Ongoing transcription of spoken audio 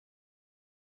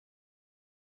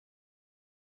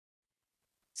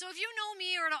So if you know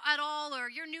me or at all, or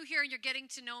you're new here and you're getting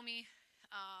to know me,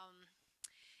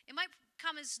 it might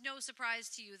come as no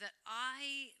surprise to you that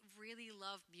I really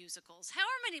love musicals. How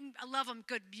many love a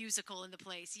good musical in the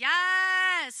place?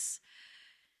 Yes!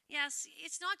 Yes,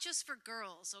 it's not just for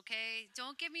girls, okay?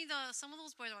 Don't give me some of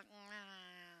those boys are like,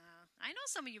 nah. I know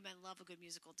some of you men love a good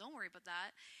musical. Don't worry about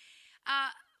that.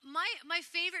 My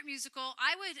favorite musical,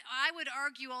 I would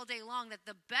argue all day long that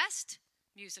the best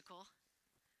musical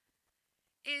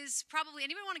is probably,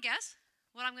 anybody want to guess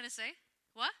what I'm going to say?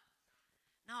 What?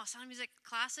 No, Sound of Music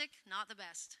classic, not the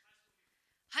best.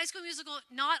 High School Musical,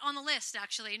 not on the list,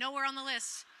 actually. Nowhere on the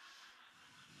list.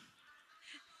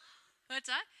 What's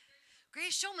that?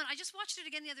 Greatest Showman. I just watched it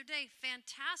again the other day.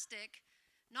 Fantastic.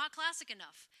 Not classic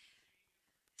enough.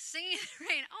 Singing in the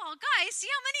Rain. Oh, guys, see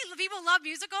how many people love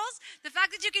musicals? The fact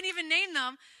that you can even name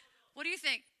them. What do you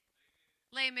think?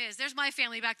 Les Mis. There's my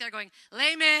family back there going,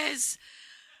 Les Mis.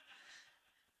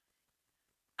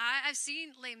 I've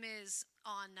seen Les Mis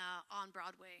on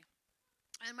Broadway,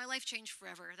 and my life changed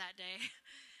forever that day.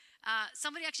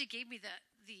 Somebody actually gave me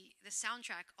the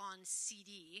soundtrack on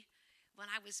CD when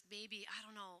I was maybe,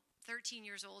 13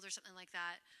 years old or something like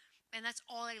that. And that's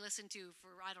all I listened to for,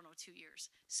 2 years.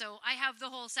 So I have the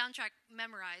whole soundtrack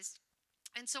memorized.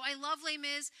 And so I love Les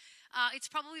Mis. It's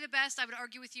probably the best. I would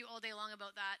argue with you all day long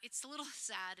about that. It's a little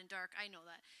sad and dark. I know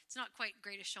that. It's not quite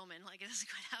Greatest Showman. Like, it doesn't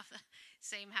quite have the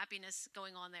same happiness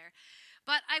going on there.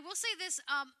 But I will say this,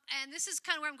 and this is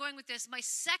kind of where I'm going with this. My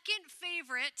second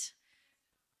favorite,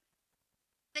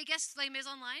 they guessed Les Mis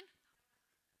online?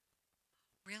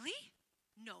 Really?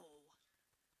 No.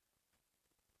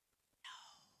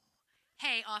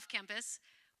 Hey, off campus,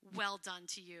 well done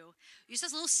to you. Just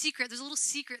as a little secret, there's a little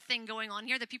secret thing going on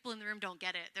here that people in the room don't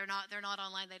get it. They're not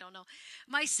online, they don't know.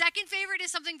 My second favorite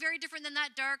is something very different than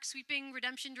that dark, sweeping,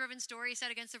 redemption-driven story set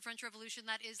against the French Revolution.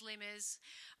 That is Les Mis.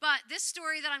 But this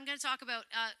story that I'm going to talk about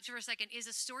for a second is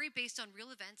a story based on real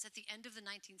events at the end of the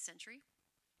 19th century.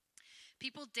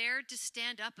 People dared to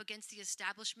stand up against the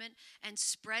establishment and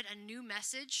spread a new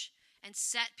message and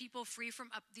set people free from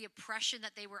the oppression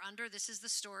that they were under. This is the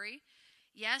story.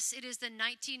 Yes, it is the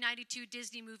 1992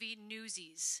 Disney movie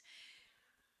Newsies.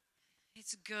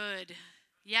 It's good.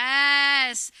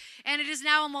 Yes. And it is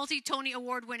now a multi-Tony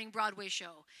award-winning Broadway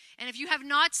show. And if you have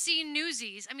not seen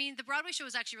Newsies, the Broadway show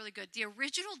is actually really good. The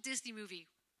original Disney movie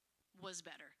was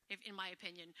better, in my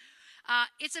opinion.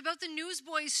 It's about the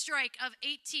newsboys' strike of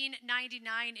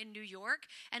 1899 in New York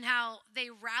and how they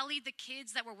rallied the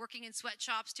kids that were working in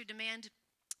sweatshops to demand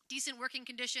decent working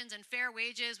conditions and fair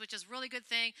wages, which is a really good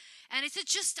thing. And it's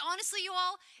just, honestly, you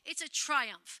all, it's a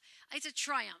triumph. It's a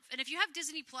triumph. And if you have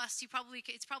Disney Plus,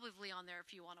 it's probably on there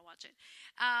if you want to watch it.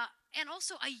 And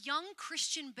also, a young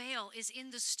Christian Bale is in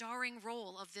the starring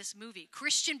role of this movie.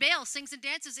 Christian Bale sings and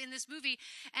dances in this movie,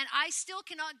 and I still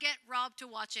cannot get Rob to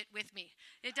watch it with me.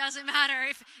 It doesn't matter.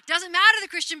 It doesn't matter that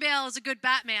Christian Bale is a good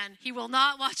Batman. He will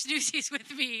not watch Newsies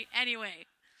with me anyway.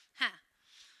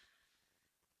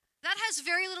 That has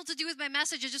very little to do with my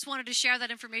message. I just wanted to share that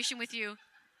information with you.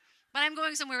 But I'm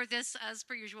going somewhere with this, as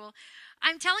per usual.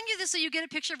 I'm telling you this so you get a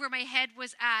picture of where my head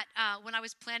was at when I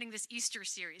was planning this Easter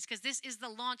series, because this is the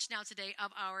launch now today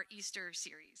of our Easter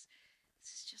series.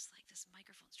 This is just like, this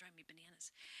microphone's driving me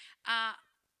bananas.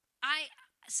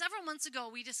 Several months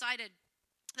ago, we decided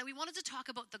that we wanted to talk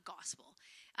about the gospel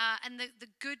and the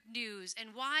good news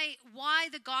and why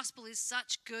the gospel is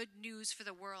such good news for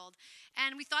the world.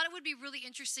 And we thought it would be really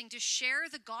interesting to share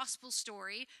the gospel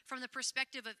story from the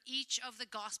perspective of each of the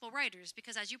gospel writers,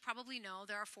 because as you probably know,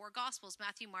 there are 4 gospels: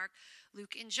 Matthew, Mark,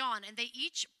 Luke, and John, and they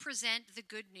each present the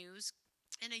good news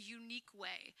in a unique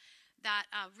way that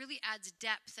really adds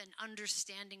depth and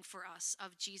understanding for us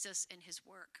of Jesus and his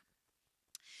work.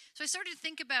 So I started to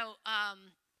think about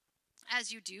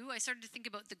as you do, I started to think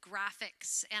about the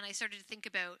graphics, and I started to think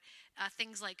about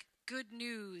things like good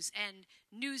news and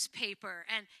newspaper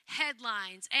and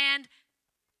headlines and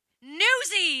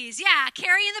Newsies. Yeah,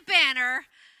 carrying the banner.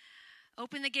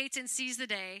 Open the gates and seize the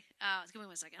day. Give me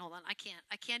 1 second. Hold on.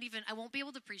 I won't be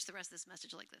able to preach the rest of this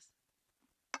message like this.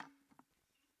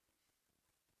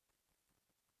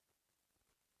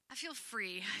 I feel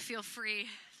free.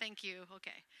 Thank you.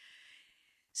 Okay.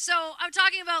 So I'm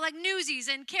talking about like Newsies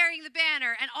and carrying the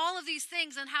banner and all of these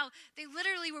things and how they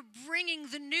literally were bringing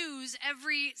the news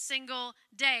every single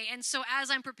day. And so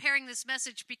as I'm preparing this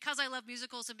message, because I love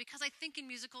musicals and because I think in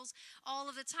musicals all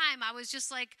of the time, I was just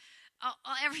like,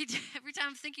 every time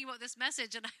I'm thinking about this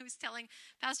message, and I was telling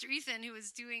Pastor Ethan,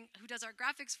 who does our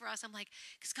graphics for us, I'm like,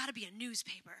 it's got to be a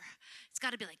newspaper. It's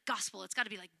got to be like gospel. It's got to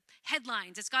be like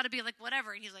headlines. It's got to be like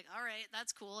whatever. And he's like, all right,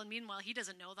 that's cool. And meanwhile, he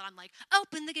doesn't know that I'm like,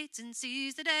 open the gates and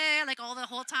seize the day, like all the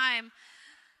whole time.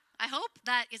 I hope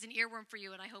that is an earworm for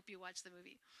you, and I hope you watch the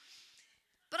movie.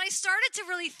 But I started to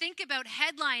really think about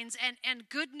headlines and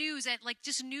good news and like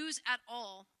just news at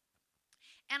all.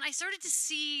 And I started to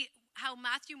see how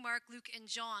Matthew, Mark, Luke, and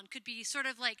John could be sort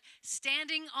of like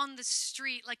standing on the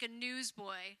street like a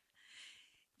newsboy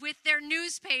with their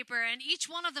newspaper, and each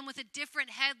one of them with a different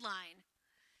headline.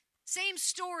 Same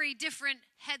story, different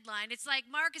headline. It's like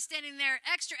Mark is standing there,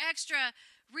 extra, extra,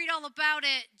 read all about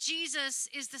it. Jesus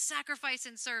is the sacrifice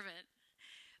and servant.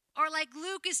 Or like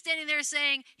Luke is standing there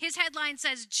saying, his headline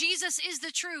says, Jesus is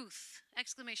the truth,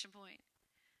 exclamation point.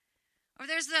 Or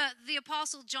there's the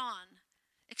Apostle John,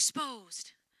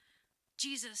 exposed.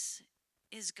 Jesus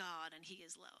is God and he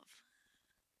is love.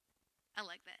 I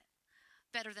like that.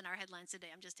 Better than our headlines today,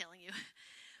 I'm just telling you.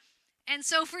 And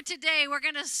so for today, we're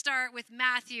going to start with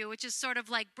Matthew, which is sort of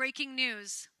like breaking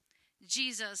news.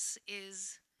 Jesus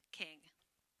is king.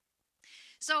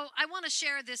 So I want to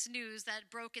share this news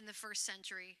that broke in the first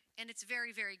century, and it's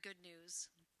very, very good news.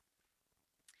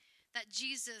 That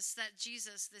Jesus,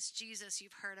 this Jesus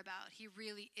you've heard about, he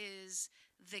really is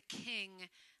the king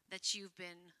that you've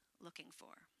been looking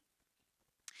for.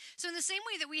 So in the same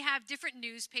way that we have different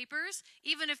newspapers,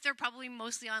 even if they're probably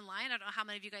mostly online, I don't know how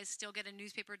many of you guys still get a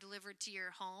newspaper delivered to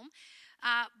your home,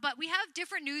 but we have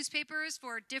different newspapers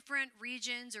for different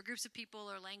regions or groups of people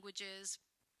or languages.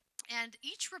 And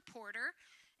each reporter,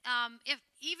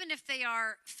 even if they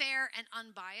are fair and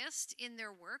unbiased in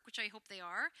their work, which I hope they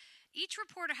are, each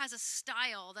reporter has a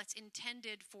style that's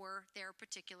intended for their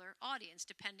particular audience,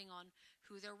 depending on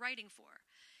who they're writing for.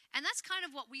 And that's kind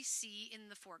of what we see in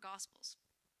the four Gospels.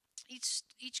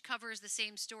 Each covers the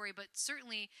same story, but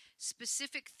certainly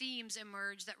specific themes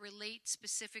emerge that relate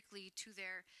specifically to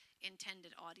their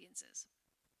intended audiences.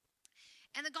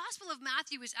 And the Gospel of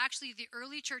Matthew is actually the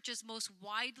early church's most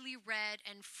widely read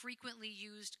and frequently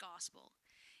used gospel.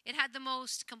 It had the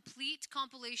most complete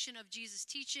compilation of Jesus'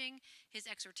 teaching, his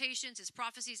exhortations, his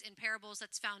prophecies, and parables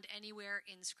that's found anywhere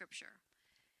in Scripture.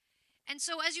 And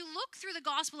so as you look through the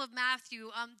Gospel of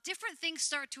Matthew, different things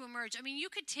start to emerge. I mean, you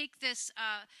could take this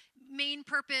main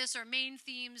purpose or main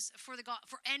themes for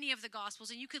any of the Gospels,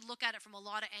 and you could look at it from a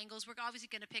lot of angles. We're obviously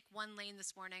going to pick one lane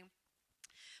this morning.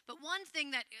 But one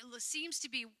thing that seems to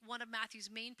be one of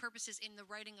Matthew's main purposes in the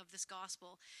writing of this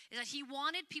gospel is that he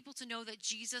wanted people to know that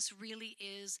Jesus really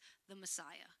is the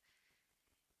Messiah.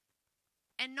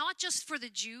 And not just for the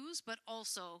Jews, but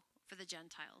also for the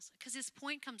Gentiles. Because his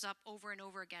point comes up over and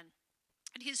over again.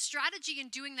 And his strategy in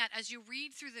doing that, as you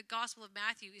read through the Gospel of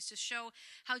Matthew, is to show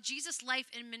how Jesus' life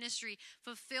and ministry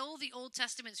fulfill the Old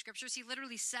Testament scriptures. He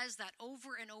literally says that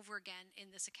over and over again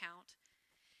in this account.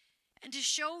 And to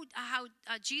show how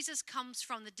Jesus comes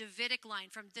from the Davidic line,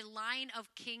 from the line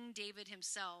of King David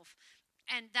himself.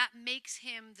 And that makes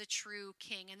him the true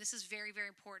king. And this is very, very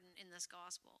important in this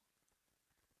gospel.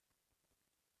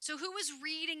 So who was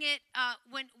reading it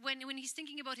when he's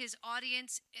thinking about his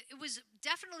audience? It was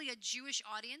definitely a Jewish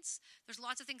audience. There's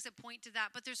lots of things that point to that.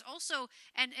 But there's also,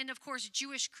 and of course,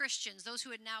 Jewish Christians, those who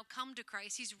had now come to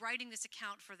Christ. He's writing this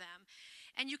account for them.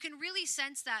 And you can really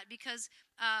sense that because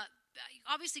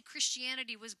obviously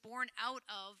Christianity was born out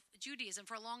of Judaism.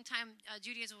 For a long time,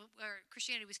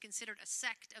 Christianity was considered a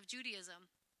sect of Judaism.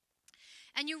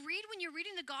 And when you're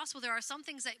reading the gospel, there are some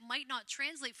things that might not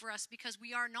translate for us because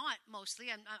we are not mostly,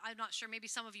 I'm not sure, maybe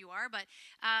some of you are, but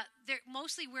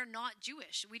mostly we're not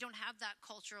Jewish. We don't have that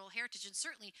cultural heritage, and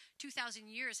certainly 2,000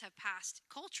 years have passed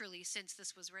culturally since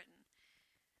this was written.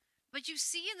 But you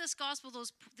see in this gospel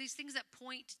these things that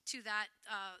point to that,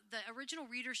 the original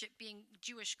readership being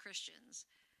Jewish Christians.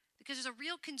 Because there's a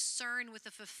real concern with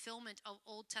the fulfillment of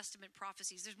Old Testament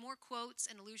prophecies. There's more quotes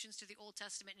and allusions to the Old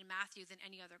Testament in Matthew than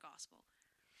any other gospel.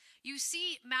 You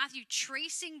see Matthew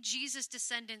tracing Jesus'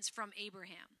 descendants from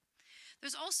Abraham.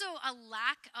 There's also a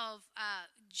lack of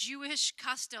Jewish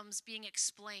customs being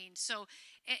explained. So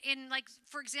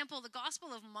for example, the Gospel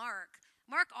of Mark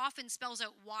often spells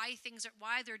out why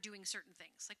they're doing certain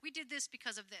things. Like, we did this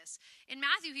because of this. In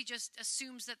Matthew, he just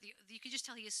assumes that you can just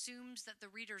tell he assumes that the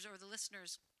readers or the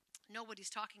listeners know what he's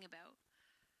talking about.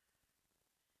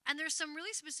 And there's some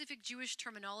really specific Jewish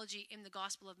terminology in the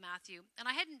Gospel of Matthew. And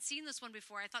I hadn't seen this one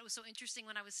before. I thought it was so interesting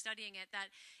when I was studying it that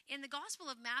in the Gospel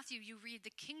of Matthew, you read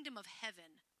the kingdom of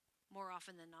heaven more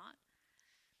often than not.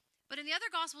 But in the other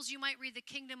Gospels, you might read the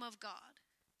kingdom of God.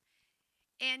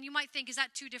 And you might think, is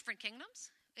that two different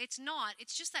kingdoms? It's not.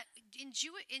 It's just that in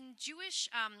Jewish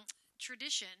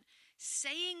tradition,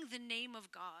 saying the name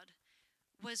of God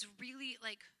was really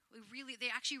they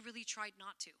actually really tried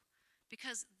not to,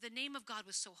 because the name of God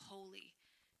was so holy,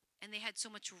 and they had so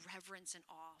much reverence and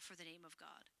awe for the name of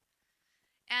God.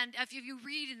 And if you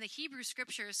read in the Hebrew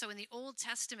scriptures, so in the Old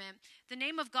Testament, the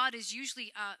name of God is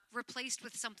usually replaced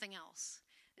with something else.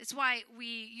 It's why we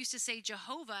used to say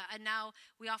Jehovah, and now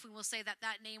we often will say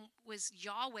that name was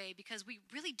Yahweh, because we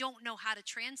really don't know how to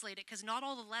translate it, because not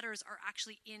all the letters are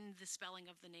actually in the spelling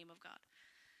of the name of God.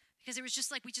 Because it was just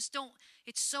like, we just don't,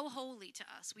 it's so holy to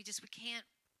us. We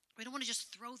don't want to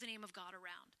just throw the name of God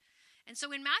around. And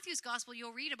so in Matthew's gospel,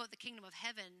 you'll read about the kingdom of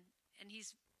heaven, and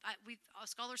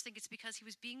scholars think it's because he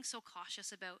was being so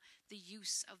cautious about the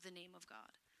use of the name of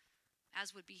God,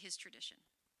 as would be his tradition.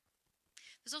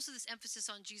 There's also this emphasis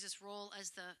on Jesus' role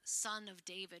as the Son of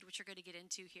David, which we're going to get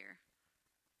into here.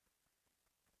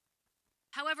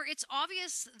 However, it's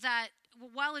obvious that,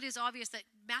 while it is obvious that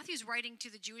Matthew's writing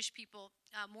to the Jewish people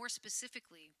more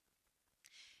specifically,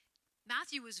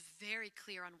 Matthew was very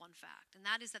clear on one fact, and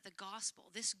that is that the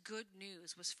gospel, this good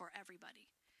news, was for everybody.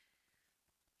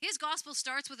 His gospel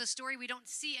starts with a story we don't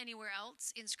see anywhere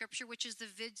else in Scripture, which is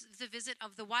the visit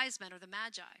of the wise men, or the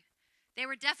Magi. They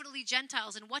were definitely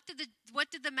Gentiles, and what did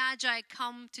the Magi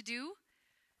come to do?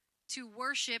 To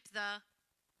worship the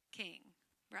King,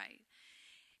 right?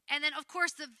 And then, of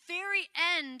course, the very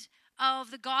end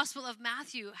of the Gospel of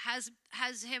Matthew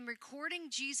has him recording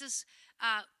Jesus'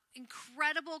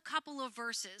 incredible couple of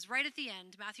verses right at the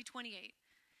end, Matthew 28.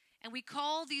 And we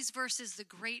call these verses the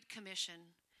Great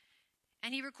Commission.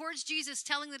 And he records Jesus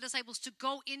telling the disciples to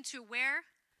go into where?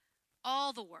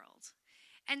 All the world.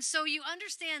 And so you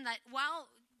understand that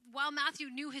while Matthew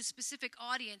knew his specific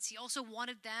audience, he also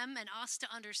wanted them and us to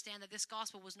understand that this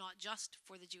gospel was not just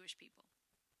for the Jewish people.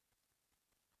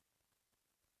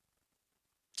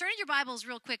 Turn in your Bibles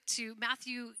real quick to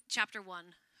Matthew chapter 1,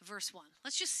 verse 1.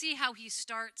 Let's just see how he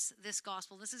starts this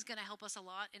gospel. This is going to help us a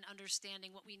lot in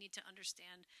understanding what we need to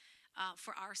understand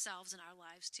for ourselves and our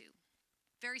lives too.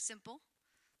 Very simple.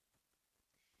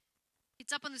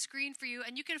 It's up on the screen for you,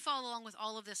 and you can follow along with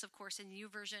all of this, of course, in the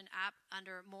YouVersion app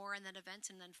under More and then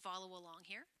Events, and then follow along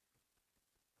here.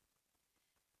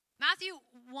 Matthew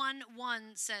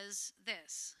 1:1 says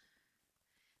this.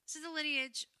 This is the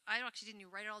lineage. I actually didn't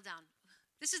even write it all down.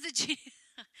 This is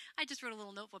I just wrote a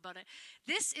little note about it.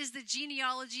 This is the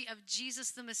genealogy of Jesus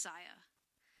the Messiah,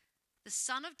 the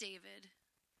son of David,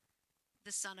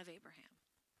 the son of Abraham.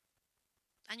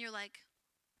 And you're like,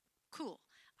 cool.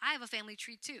 I have a family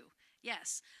tree too.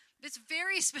 Yes, it's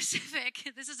very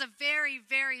specific. This is a very,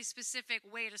 very specific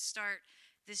way to start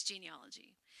this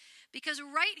genealogy. Because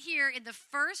right here in the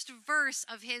first verse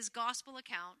of his gospel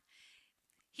account,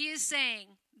 he is saying,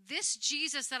 this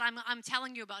Jesus that I'm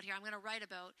telling you about here, I'm going to write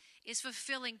about, is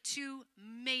fulfilling two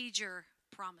major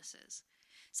promises.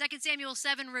 2 Samuel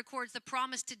 7 records the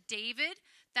promise to David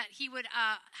that he would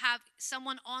have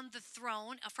someone on the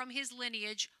throne from his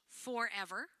lineage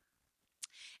forever.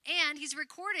 And he's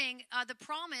recording the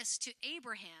promise to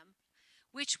Abraham,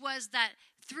 which was that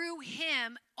through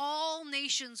him, all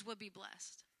nations would be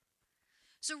blessed.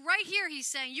 So right here, he's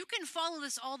saying, you can follow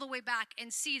this all the way back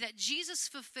and see that Jesus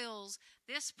fulfills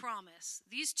this promise,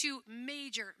 these two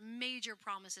major, major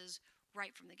promises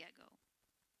right from the get-go.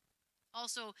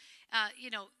 Also,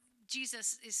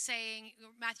 Jesus is saying,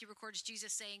 Matthew records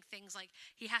Jesus saying things like,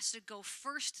 he has to go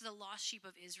first to the lost sheep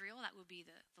of Israel, that would be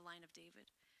the line of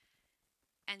David,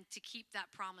 and to keep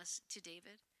that promise to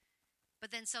David.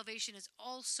 But then salvation is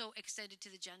also extended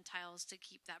to the Gentiles to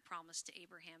keep that promise to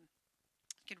Abraham.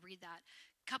 You can read that.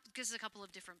 This is a couple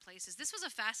of different places. This was a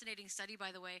fascinating study,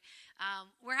 by the way.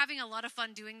 We're having a lot of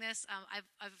fun doing this.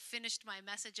 I've finished my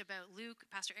message about Luke.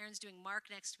 Pastor Aaron's doing Mark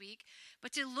next week.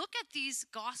 But to look at these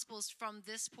Gospels from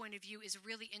this point of view is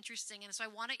really interesting. And so I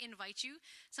want to invite you.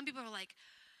 Some people are like,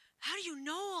 how do you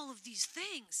know all of these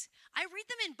things? I read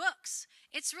them in books.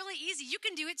 It's really easy. You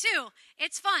can do it too.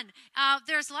 It's fun.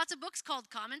 There's lots of books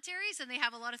called commentaries, and they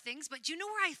have a lot of things. But do you know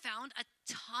where I found a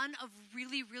ton of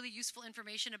really, really useful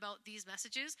information about these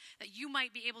messages that you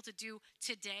might be able to do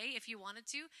today if you wanted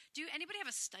to? Do anybody have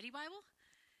a study Bible?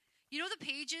 You know the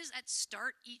pages at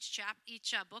start each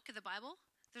book of the Bible?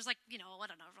 There's I don't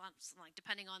know,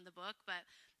 depending on the book, but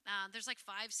there's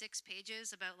 5-6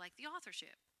 pages about the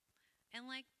authorship and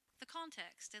the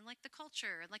context and the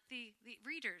culture and the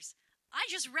readers. I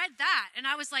just read that, and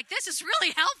I was like, this is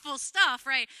really helpful stuff,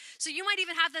 right? So you might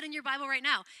even have that in your Bible right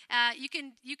now. You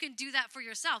can do that for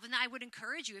yourself, and I would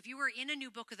encourage you, if you were in a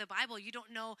new book of the Bible, you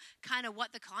don't know kind of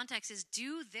what the context is,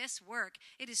 do this work.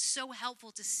 It is so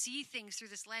helpful to see things through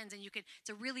this lens, and it's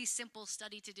a really simple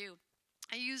study to do.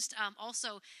 I used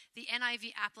also the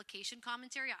NIV application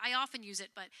commentary. I often use it,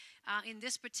 but in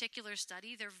this particular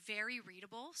study, they're very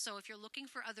readable. So if you're looking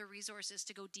for other resources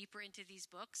to go deeper into these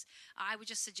books, I would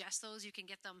just suggest those. You can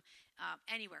get them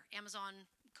anywhere. Amazon,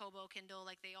 Kobo, Kindle,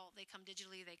 like they come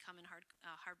digitally. They come in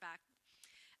hardback.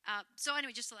 So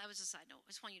anyway, that was a side note.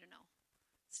 I just want you to know,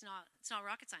 it's not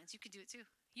rocket science. You can do it too.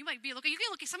 You might be looking. You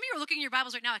can look. Some of you are looking in your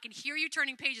Bibles right now. I can hear you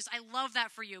turning pages. I love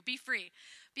that for you. Be free.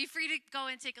 Be free to go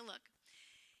and take a look.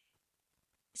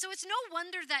 So it's no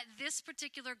wonder that this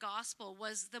particular gospel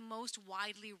was the most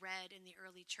widely read in the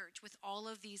early church, with all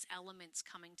of these elements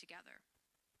coming together.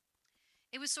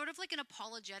 It was sort of like an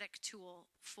apologetic tool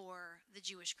for the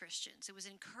Jewish Christians. It was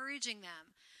encouraging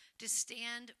them to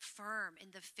stand firm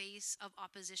in the face of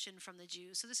opposition from the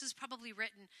Jews. So this is probably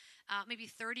written maybe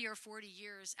 30 or 40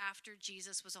 years after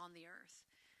Jesus was on the earth.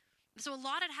 So a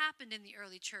lot had happened in the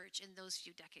early church in those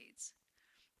few decades.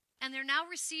 And they're now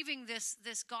receiving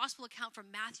this gospel account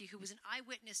from Matthew, who was an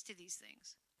eyewitness to these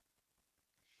things.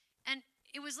 And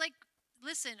it was like,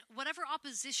 listen, whatever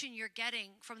opposition you're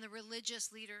getting from the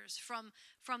religious leaders,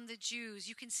 from the Jews,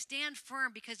 you can stand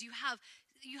firm because you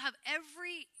have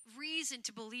every reason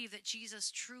to believe that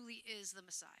Jesus truly is the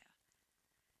Messiah.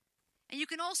 And you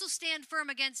can also stand firm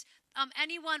against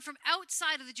anyone from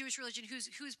outside of the Jewish religion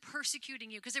who's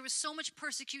persecuting you, because there was so much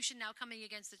persecution now coming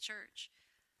against the church.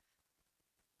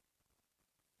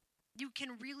 You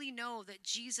can really know that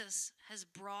Jesus has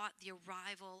brought the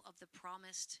arrival of the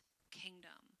promised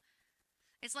kingdom.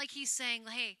 It's like he's saying,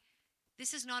 hey,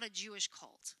 this is not a Jewish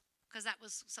cult, because that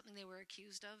was something they were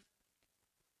accused of.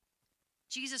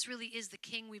 Jesus really is the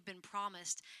king we've been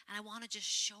promised, and I want to just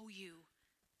show you.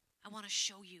 I want to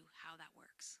show you how that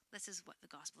works. This is what the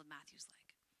Gospel of Matthew's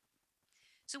like.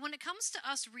 So when it comes to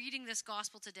us reading this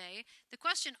gospel today, the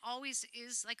question always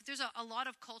is, like, there's a lot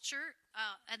of culture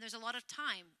and there's a lot of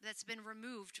time that's been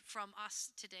removed from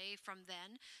us today, from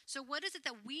then. So what is it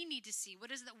that we need to see?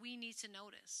 What is it that we need to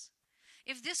notice?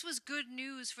 If this was good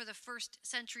news for the first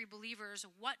century believers,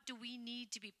 what do we need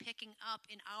to be picking up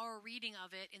in our reading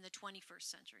of it in the 21st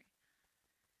century?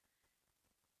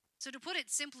 So to put it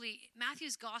simply,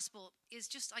 Matthew's gospel is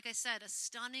just, like I said, a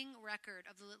stunning record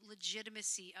of the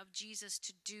legitimacy of Jesus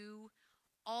to do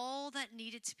all that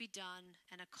needed to be done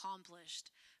and accomplished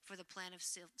for the plan of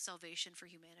salvation for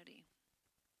humanity.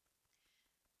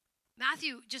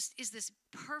 Matthew just is this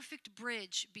perfect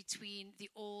bridge between the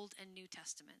Old and New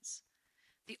Testaments.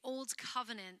 The Old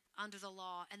Covenant under the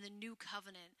law and the New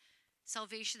Covenant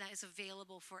salvation that is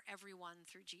available for everyone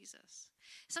through Jesus.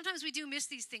 Sometimes we do miss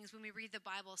these things when we read the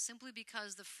Bible, simply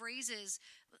because the phrases,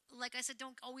 like I said,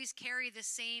 don't always carry the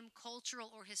same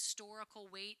cultural or historical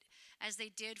weight as they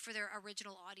did for their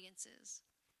original audiences.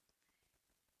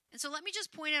 And so let me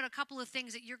just point out a couple of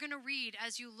things that you're going to read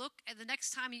as you look at the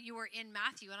next time you are in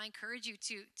Matthew, and I encourage you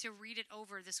to read it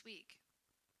over this week.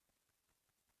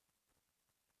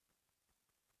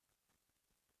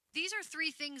 These are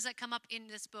three things that come up in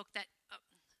this book that,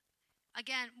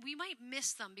 again, we might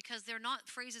miss them because they're not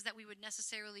phrases that we would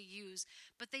necessarily use,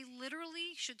 but they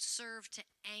literally should serve to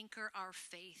anchor our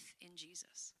faith in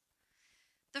Jesus.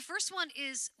 The first one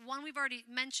is one we've already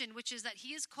mentioned, which is that he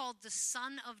is called the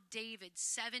Son of David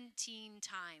 17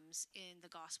 times in the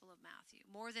Gospel of Matthew,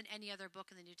 more than any other book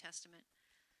in the New Testament.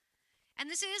 And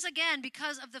this is, again,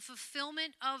 because of the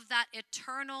fulfillment of that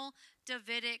eternal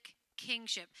Davidic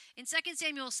kingship. In 2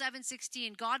 Samuel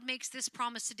 7:16, God makes this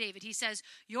promise to David. He says,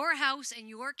 "Your house and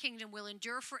your kingdom will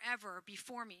endure forever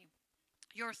before me.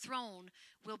 Your throne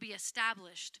will be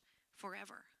established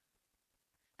forever."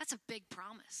 That's a big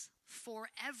promise.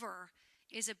 Forever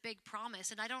is a big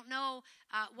promise. And I don't know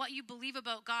what you believe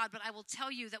about God, but I will tell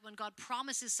you that when God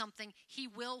promises something, he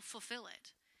will fulfill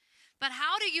it. But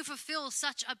how do you fulfill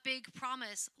such a big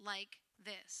promise like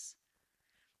this?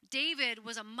 David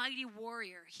was a mighty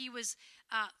warrior. He was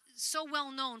so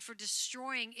well known for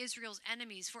destroying Israel's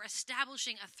enemies, for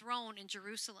establishing a throne in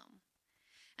Jerusalem.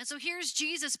 And so here's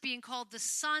Jesus being called the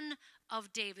Son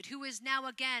of David, who is now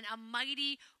again a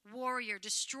mighty warrior,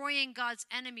 destroying God's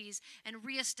enemies and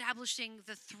reestablishing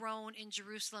the throne in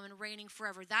Jerusalem and reigning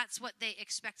forever. That's what they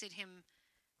expected him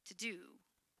to do.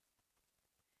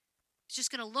 It's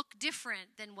just going to look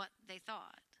different than what they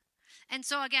thought. And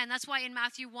so again, that's why in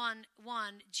Matthew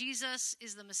 1:1, Jesus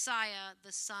is the Messiah,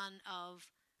 the Son of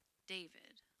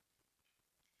David.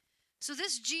 So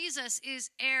this Jesus is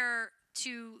heir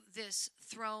to this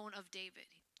throne of David.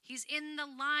 He's in the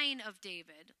line of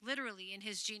David, literally in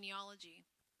his genealogy.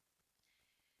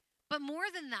 But more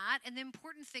than that, and the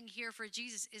important thing here for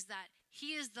Jesus is that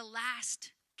he is the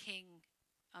last king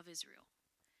of Israel.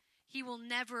 He will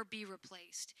never be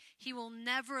replaced. He will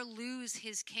never lose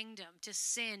his kingdom to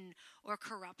sin or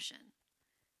corruption.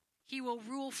 He will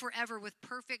rule forever with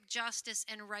perfect justice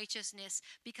and righteousness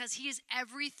because he is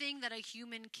everything that a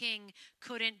human king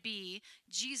couldn't be.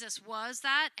 Jesus was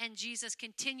that, and Jesus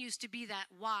continues to be that.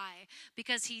 Why?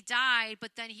 Because he died,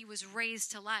 but then he was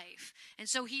raised to life. And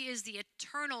so he is the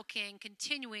eternal king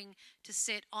continuing to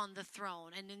sit on the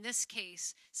throne. And in this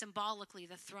case, symbolically,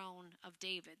 the throne of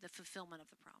David, the fulfillment of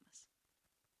the promise.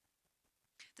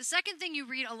 The second thing you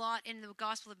read a lot in the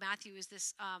Gospel of Matthew is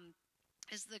this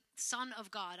is the Son of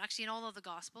God. Actually, in all of the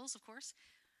Gospels, of course.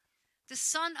 The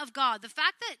Son of God. The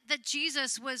fact that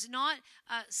Jesus was not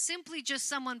simply just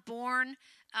someone born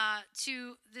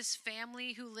to this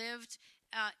family who lived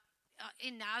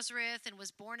in Nazareth and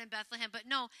was born in Bethlehem. But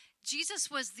no,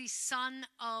 Jesus was the Son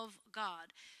of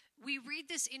God. We read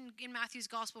this in Matthew's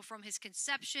gospel from his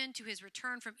conception to his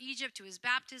return from Egypt to his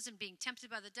baptism, being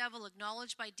tempted by the devil,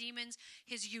 acknowledged by demons,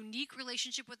 his unique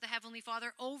relationship with the Heavenly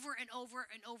Father over and over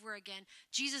and over again.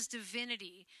 Jesus'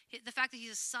 divinity, the fact that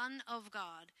he's a Son of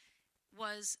God,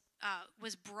 was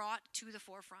brought to the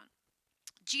forefront.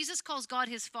 Jesus calls God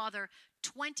his Father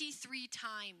 23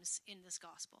 times in this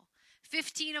gospel.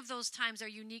 15 of those times are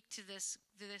unique to this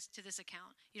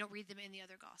account. You don't read them in the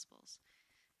other gospels.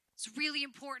 It's really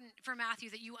important for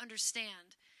Matthew that you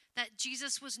understand that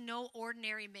Jesus was no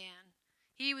ordinary man.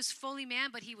 He was fully man,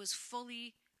 but he was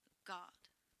fully God.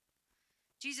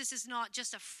 Jesus is not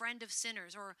just a friend of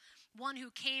sinners or one who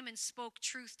came and spoke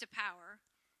truth to power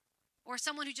or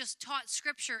someone who just taught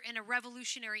scripture in a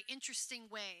revolutionary, interesting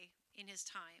way in his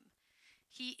time.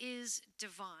 He is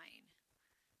divine.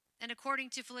 And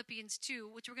according to Philippians 2,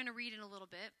 which we're going to read in a little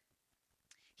bit,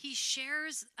 he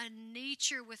shares a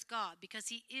nature with God because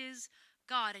he is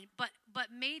God, but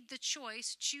made the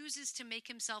choice, chooses to make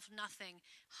himself nothing,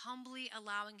 humbly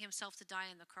allowing himself to die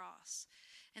on the cross.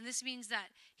 And this means that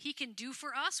he can do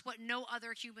for us what no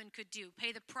other human could do,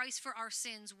 pay the price for our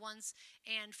sins once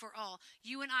and for all.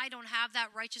 You and I don't have that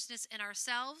righteousness in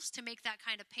ourselves to make that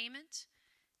kind of payment.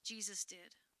 Jesus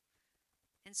did.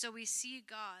 And so we see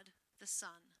God, the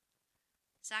Son,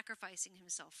 sacrificing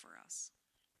himself for us.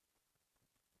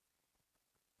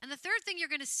 And the third thing you're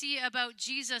going to see about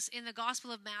Jesus in the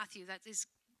Gospel of Matthew that is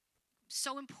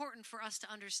so important for us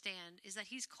to understand is that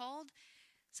he's called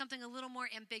something a little more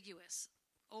ambiguous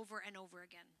over and over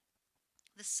again.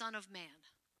 The Son of Man.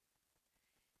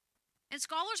 And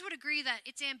scholars would agree that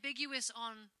it's ambiguous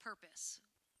on purpose.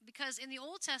 Because in the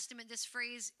Old Testament, this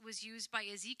phrase was used by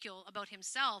Ezekiel about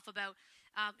himself, about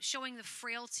showing the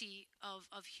frailty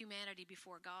of humanity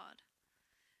before God.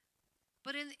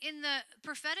 But in the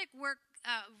prophetic work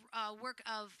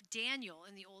of Daniel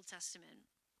in the Old Testament,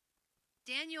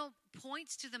 Daniel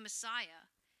points to the Messiah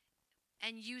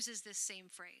and uses this same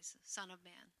phrase, Son of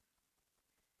Man.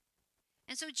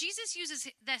 And so Jesus uses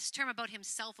this term about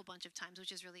himself a bunch of times,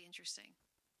 which is really interesting.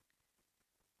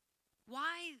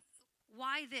 Why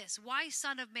this? Why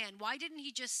Son of Man? Why didn't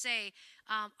he just say,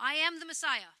 I am the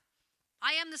Messiah.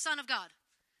 I am the Son of God.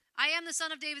 I am the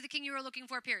Son of David, the king you were looking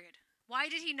for, period. Why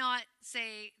did he not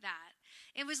say that?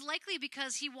 It was likely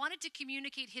because he wanted to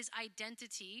communicate his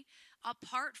identity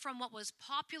apart from what was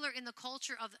popular in the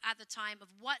culture at the time of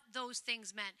what those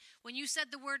things meant. When you said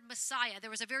the word Messiah,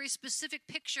 there was a very specific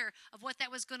picture of what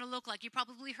that was going to look like. You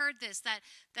probably heard this, that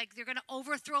they're going to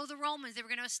overthrow the Romans. They were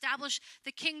going to establish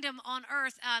the kingdom on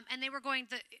earth, and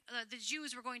the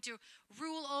Jews were going to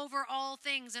rule over all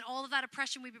things, and all of that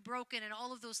oppression would be broken, and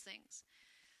all of those things.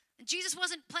 And Jesus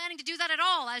wasn't planning to do that at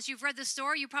all. As you've read the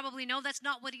story, you probably know that's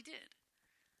not what he did.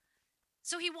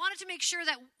 So he wanted to make sure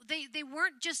that they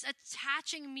weren't just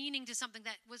attaching meaning to something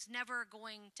that was never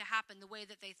going to happen the way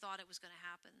that they thought it was going to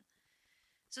happen.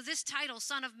 So this title,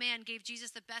 Son of Man, gave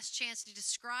Jesus the best chance to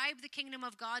describe the kingdom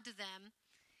of God to them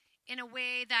in a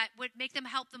way that would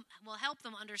help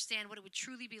them understand what it would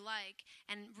truly be like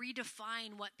and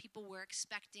redefine what people were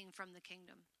expecting from the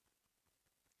kingdom.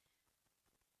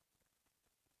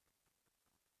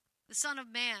 The Son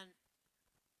of Man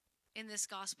in this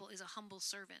gospel is a humble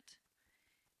servant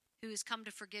who has come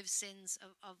to forgive sins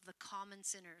of the common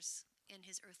sinners in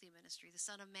his earthly ministry. The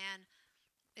Son of Man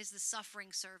is the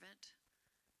suffering servant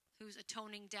whose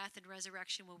atoning death and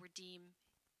resurrection will redeem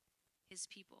his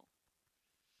people.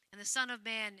 And the Son of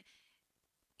Man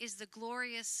is the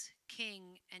glorious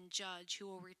King and Judge who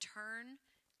will return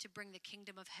to bring the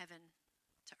kingdom of heaven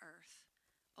to earth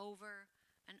over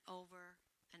and over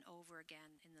and over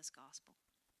again in this gospel.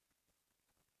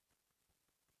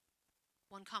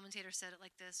 One commentator said it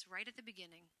like this, right at the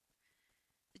beginning: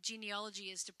 the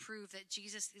genealogy is to prove that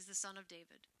Jesus is the son of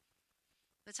David.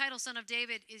 The title Son of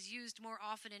David is used more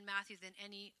often in Matthew than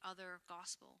any other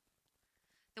gospel.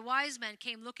 The wise men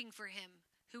came looking for him,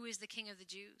 who is the King of the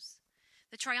Jews.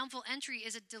 The triumphal entry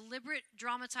is a deliberate,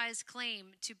 dramatized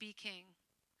claim to be king.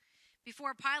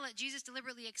 Before Pilate, Jesus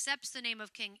deliberately accepts the name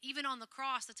of king. Even on the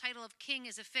cross, the title of king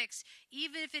is affixed,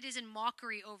 even if it is in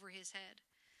mockery over his head.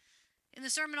 In the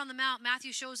Sermon on the Mount,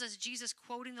 Matthew shows us Jesus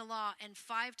quoting the law and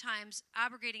 5 times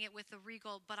abrogating it with the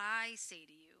regal, "But I say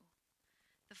to you."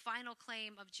 The final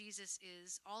claim of Jesus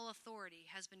is, "All authority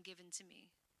has been given to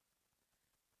me."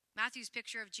 Matthew's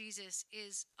picture of Jesus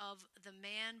is of the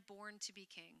man born to be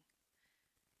king.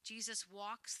 Jesus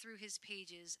walks through his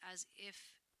pages as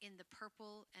if in the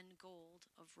purple and gold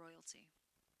of royalty.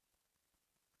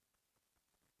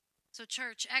 So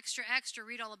church, extra, extra,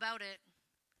 read all about it.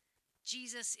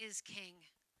 Jesus is king,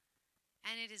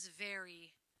 and it is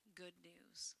very good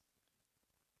news.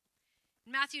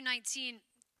 In Matthew 19,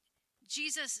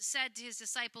 Jesus said to his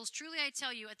disciples, "Truly I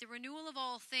tell you, at the renewal of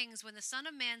all things, when the Son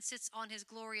of Man sits on his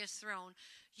glorious throne,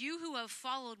 you who have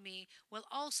followed me will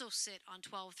also sit on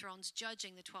 12 thrones,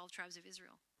 judging the 12 tribes of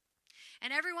Israel.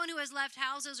 And everyone who has left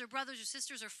houses or brothers or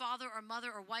sisters or father or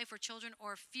mother or wife or children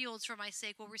or fields for my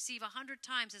sake will receive 100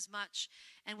 times as much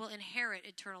and will inherit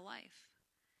eternal life.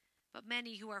 But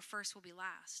many who are first will be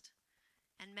last,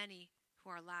 and many who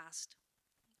are last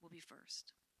will be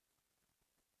first."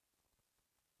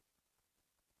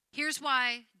 Here's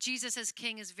why Jesus as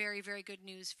king is very, very good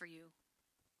news for you.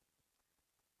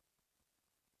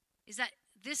 Is that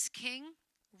this king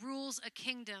rules a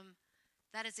kingdom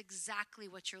that is exactly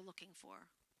what you're looking for.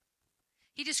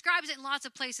 He describes it in lots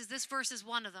of places. This verse is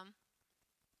one of them.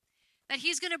 That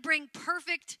he's going to bring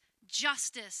perfect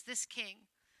justice, this king.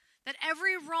 That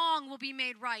every wrong will be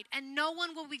made right, and no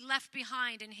one will be left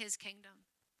behind in his kingdom.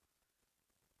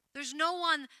 There's no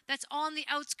one that's on the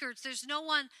outskirts. There's no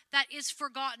one that is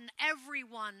forgotten.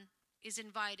 Everyone is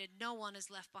invited. No one is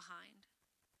left behind.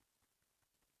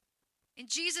 In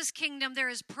Jesus' kingdom, there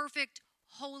is perfect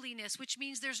holiness, which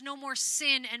means there's no more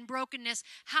sin and brokenness.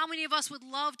 How many of us would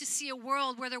love to see a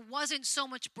world where there wasn't so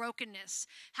much brokenness?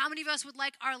 How many of us would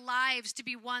like our lives to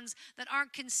be ones that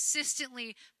aren't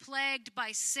consistently plagued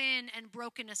by sin and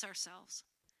brokenness ourselves?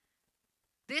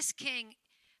 This king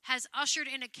has ushered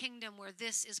in a kingdom where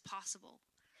this is possible.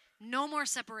 No more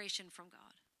separation from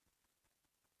God.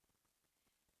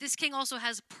 This king also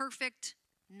has perfect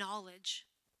knowledge.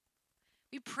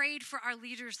 We prayed for our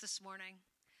leaders this morning.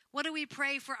 What do we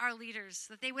pray for our leaders?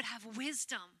 That they would have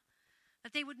wisdom,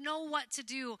 that they would know what to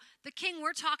do. The king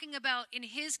we're talking about in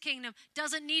his kingdom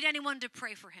doesn't need anyone to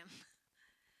pray for him.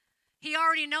 He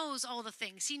already knows all the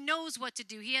things. He knows what to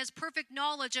do. He has perfect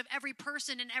knowledge of every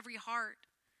person and every heart.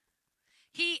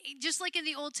 He, just like in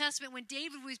the Old Testament, when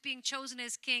David was being chosen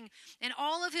as king and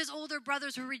all of his older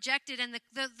brothers were rejected, and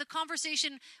the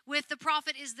conversation with the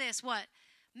prophet is this, what?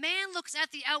 Man looks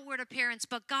at the outward appearance,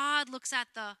 but God looks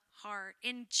at the heart.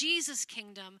 In Jesus'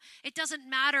 kingdom, it doesn't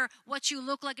matter what you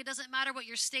look like. It doesn't matter what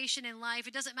your station in life.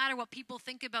 It doesn't matter what people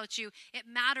think about you. It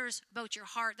matters about your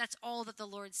heart. That's all that the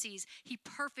Lord sees. He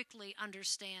perfectly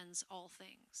understands all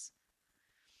things.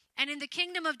 And in the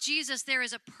kingdom of Jesus, there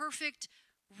is a perfect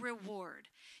reward.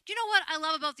 Do you know what I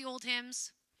love about the old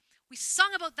hymns? We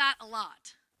sung about that a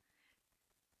lot,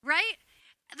 right?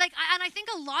 And I think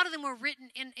a lot of them were written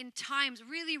in times,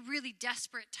 really, really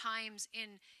desperate times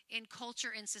in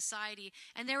culture and society.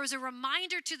 And there was a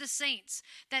reminder to the saints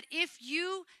that if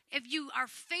you are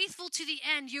faithful to the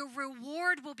end, your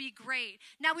reward will be great.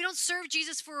 Now, we don't serve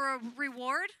Jesus for a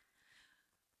reward,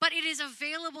 but it is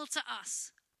available to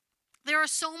us. There are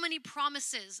so many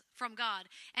promises from God.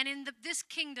 And in this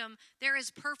kingdom, there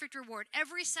is perfect reward.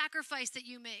 Every sacrifice that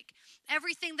you make,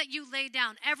 everything that you lay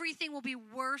down, everything will be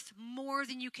worth more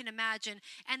than you can imagine.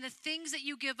 And the things that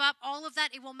you give up, all of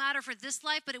that, it will matter for this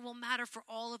life, but it will matter for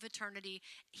all of eternity.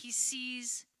 He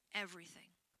sees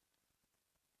everything.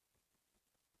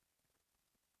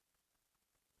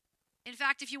 In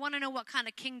fact, if you want to know what kind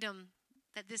of kingdom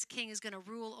that this king is going to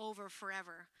rule over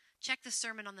forever, check the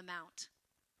Sermon on the Mount.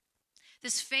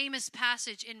 This famous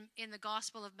passage in the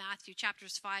Gospel of Matthew,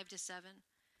 chapters 5 to 7.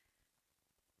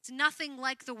 It's nothing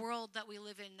like the world that we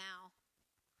live in now.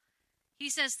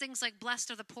 He says things like, "Blessed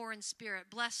are the poor in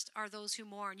spirit. Blessed are those who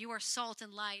mourn. You are salt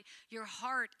and light. Your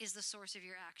heart is the source of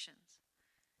your actions."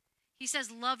 He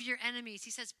says, "Love your enemies." He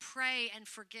says, "Pray and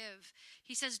forgive."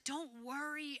 He says, "Don't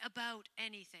worry about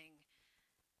anything.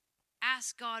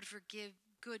 Ask God for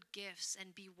good gifts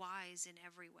and be wise in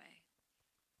every way."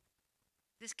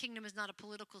 This kingdom is not a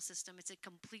political system. It's a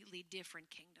completely different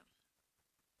kingdom.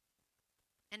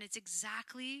 And it's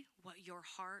exactly what your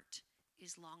heart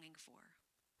is longing for.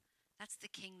 That's the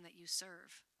king that you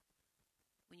serve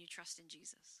when you trust in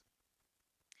Jesus.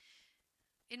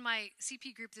 In my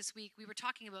CP group this week, we were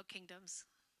talking about kingdoms.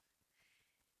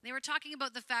 They were talking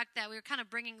about the fact that we were kind of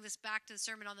bringing this back to the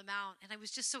Sermon on the Mount, and it was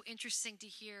just so interesting to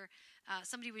hear.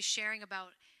 Somebody was sharing about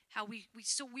how we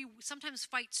sometimes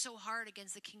fight so hard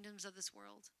against the kingdoms of this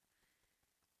world.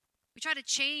 We try to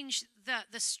change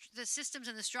the systems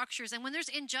and the structures, and when there's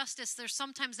injustice, there's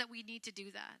sometimes that we need to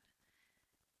do that.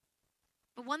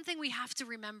 But one thing we have to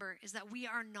remember is that we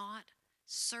are not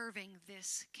serving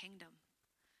this kingdom.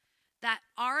 That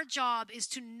our job is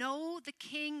to know the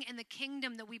king and the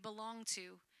kingdom that we belong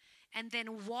to, and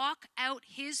then walk out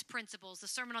his principles. The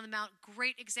Sermon on the Mount,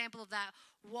 great example of that.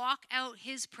 Walk out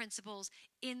his principles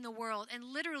in the world and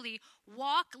literally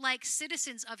walk like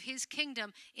citizens of his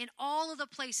kingdom in all of the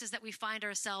places that we find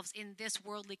ourselves in this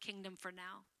worldly kingdom for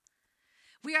now.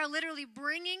 We are literally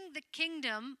bringing the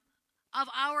kingdom of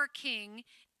our king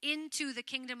into the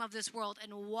kingdom of this world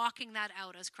and walking that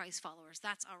out as Christ followers.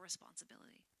 That's our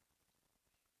responsibility.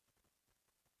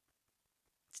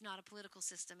 It's not a political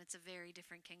system. It's a very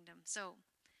different kingdom. So,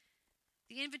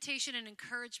 the invitation and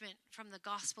encouragement from the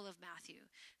Gospel of Matthew,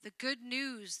 the good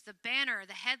news, the banner,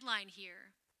 the headline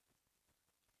here,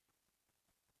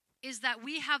 is that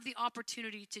we have the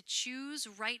opportunity to choose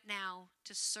right now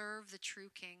to serve the true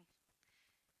King.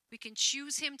 We can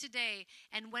choose him today,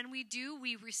 and when we do,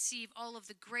 we receive all of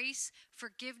the grace,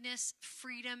 forgiveness,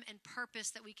 freedom, and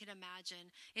purpose that we can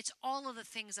imagine. It's all of the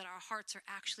things that our hearts are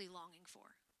actually longing for.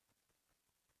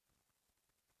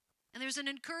 And there's an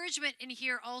encouragement in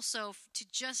here also to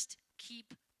just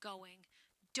keep going.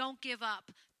 Don't give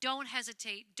up. Don't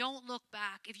hesitate. Don't look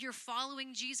back. If you're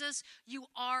following Jesus, you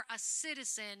are a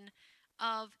citizen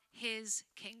of his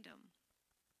kingdom.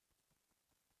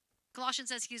 Colossians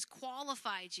says he has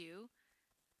qualified you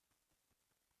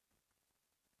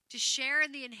to share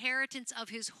in the inheritance of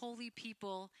his holy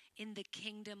people in the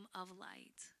kingdom of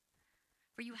light.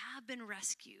 For you have been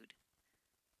rescued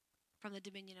from the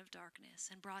dominion of darkness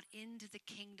and brought into the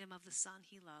kingdom of the Son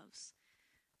he loves,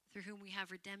 through whom we have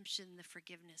redemption, the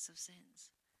forgiveness of sins.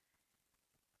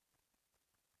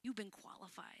 You've been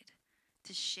qualified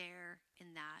to share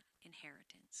in that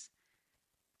inheritance.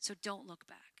 So don't look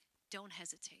back. Don't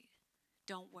hesitate.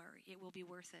 Don't worry. It will be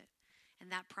worth it.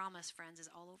 And that promise, friends, is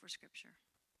all over Scripture.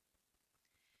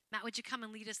 Matt, would you come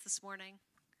and lead us this morning?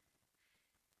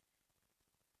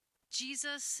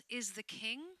 Jesus is the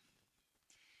King.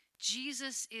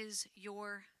 Jesus is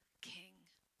your King.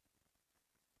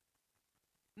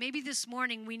 Maybe this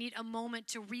morning we need a moment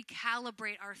to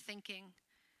recalibrate our thinking.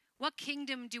 What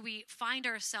kingdom do we find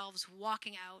ourselves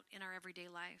walking out in our everyday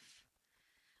life?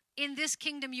 In this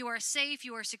kingdom, you are safe,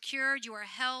 you are secured, you are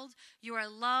held, you are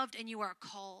loved, and you are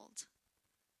called.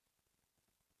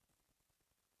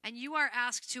 And you are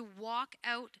asked to walk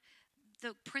out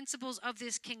the principles of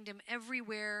this kingdom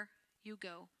everywhere you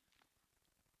go.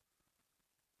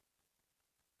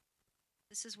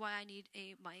 This is why I need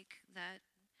a mic that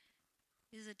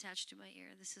is attached to my ear.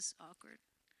 This is awkward.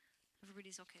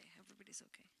 Everybody's okay. Everybody's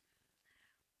okay.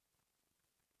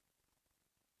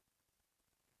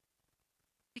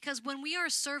 Because when we are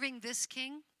serving this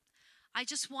King, I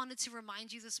just wanted to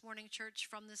remind you this morning, church,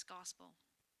 from this gospel,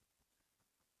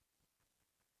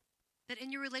 that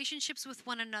in your relationships with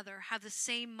one another, have the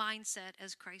same mindset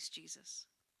as Christ Jesus,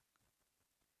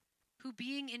 who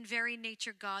being in very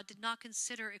nature God, did not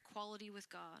consider equality with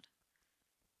God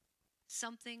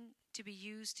something to be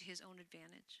used to his own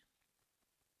advantage.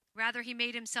 Rather, he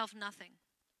made himself nothing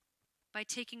by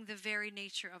taking the very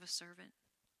nature of a servant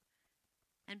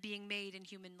and being made in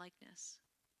human likeness.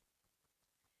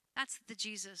 That's the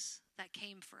Jesus that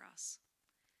came for us.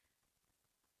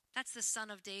 That's the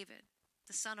Son of David,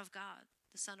 the Son of God,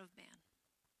 the Son of Man.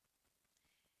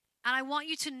 And I want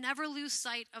you to never lose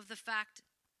sight of the fact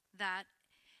that,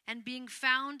 and being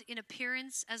found in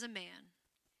appearance as a man,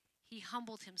 he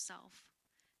humbled himself,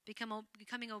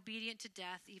 becoming obedient to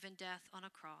death, even death on a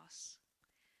cross.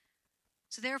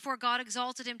 So therefore God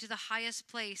exalted him to the highest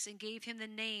place and gave him the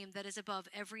name that is above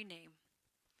every name,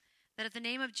 that at the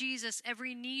name of Jesus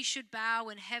every knee should bow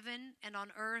in heaven and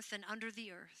on earth and under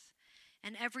the earth,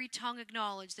 and every tongue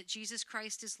acknowledge that Jesus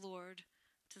Christ is Lord,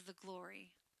 to the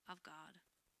glory of God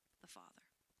the Father.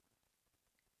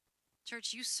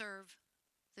 Church, you serve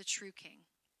the true King.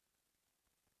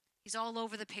 He's all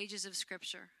over the pages of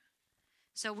Scripture.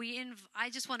 So I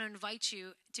just want to invite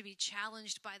you to be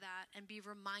challenged by that and be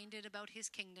reminded about his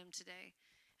kingdom today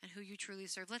and who you truly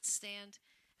serve. Let's stand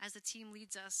as the team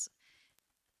leads us.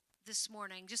 this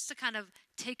morning, just to kind of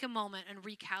take a moment and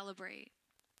recalibrate.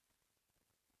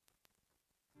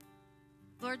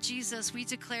 Lord Jesus, we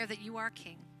declare that you are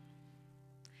King.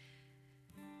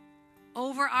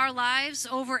 Over our lives,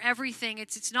 over everything.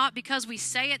 It's not because we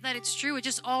say it that it's true. It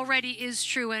just already is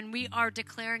true, and we are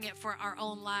declaring it for our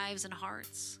own lives and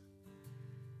hearts.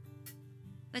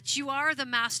 That you are the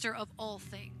master of all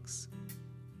things.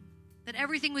 That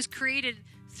everything was created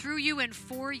through you and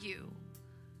for you.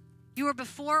 You are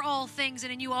before all things,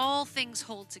 and in you all things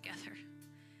hold together.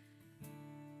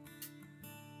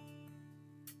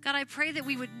 God, I pray that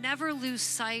we would never lose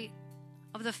sight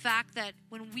of the fact that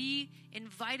when we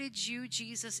invited you,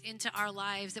 Jesus, into our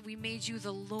lives, that we made you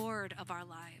the Lord of our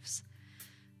lives,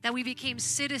 that we became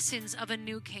citizens of a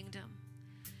new kingdom,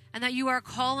 and that you are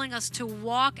calling us to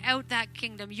walk out that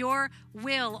kingdom, your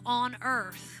will on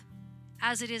earth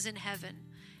as it is in heaven,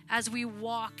 as we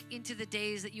walk into the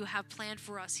days that you have planned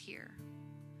for us here.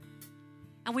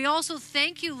 And we also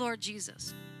thank you, Lord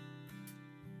Jesus,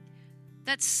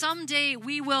 that someday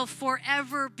we will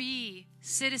forever be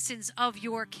citizens of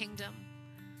your kingdom.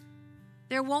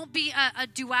 There won't be a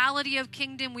duality of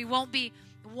kingdom. We won't be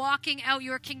walking out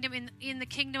your kingdom in the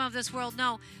kingdom of this world.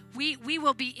 No, we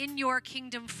will be in your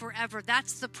kingdom forever.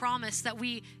 That's the promise that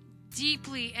we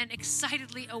deeply and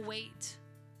excitedly await.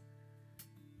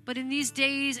 But in these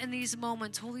days and these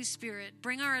moments, Holy Spirit,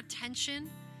 bring our attention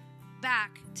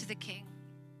back to the King.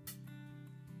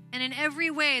 And in every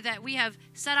way that we have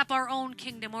set up our own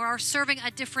kingdom or are serving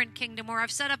a different kingdom or have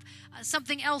set up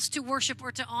something else to worship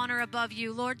or to honor above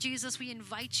you, Lord Jesus, we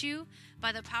invite you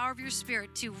by the power of your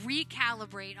Spirit to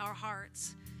recalibrate our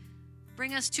hearts.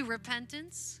 Bring us to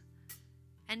repentance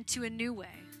and to a new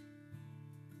way.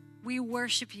 We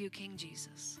worship you, King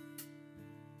Jesus.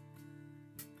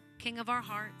 King of our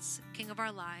hearts, King of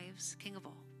our lives, King of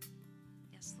all.